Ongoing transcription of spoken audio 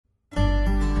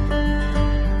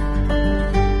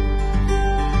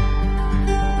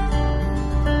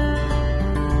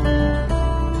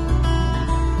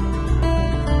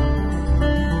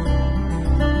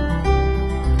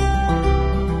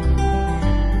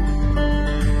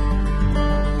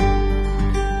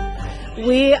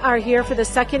are here for the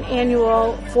second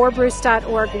annual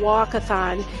ForBruce.org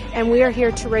walkathon, and we are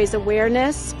here to raise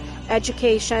awareness,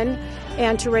 education,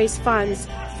 and to raise funds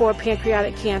for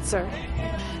pancreatic cancer.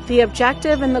 The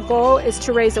objective and the goal is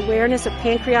to raise awareness of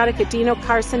pancreatic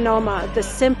adenocarcinoma, the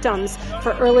symptoms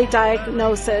for early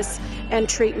diagnosis and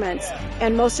treatments,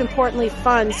 and most importantly,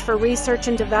 funds for research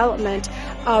and development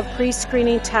of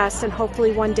pre-screening tests and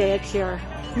hopefully one day a cure.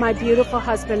 My beautiful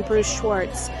husband, Bruce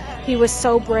Schwartz, he was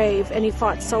so brave and he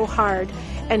fought so hard,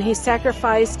 and he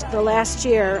sacrificed the last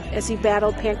year as he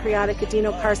battled pancreatic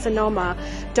adenocarcinoma,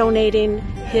 donating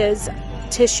his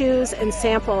tissues and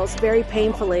samples very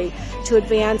painfully to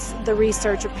advance the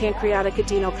research of pancreatic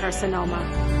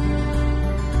adenocarcinoma.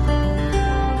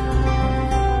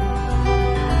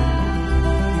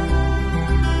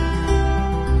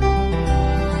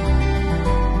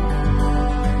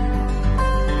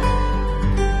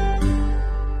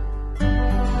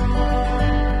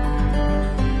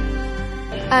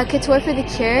 Couture for the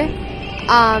Cure.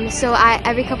 So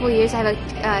every couple of years I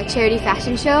have a charity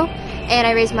fashion show, and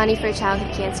I raise money for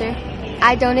childhood cancer.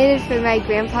 I donated for my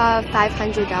grandpa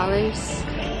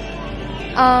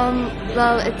 $500.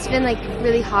 Well, it's been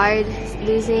really hard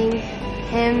losing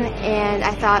him, and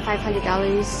I thought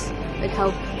 $500 would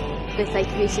help with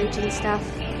research and stuff.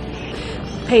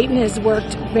 Peyton has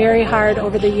worked very hard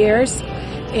over the years,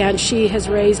 and she has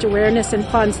raised awareness and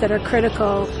funds that are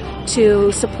critical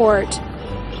to support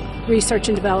research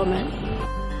and development.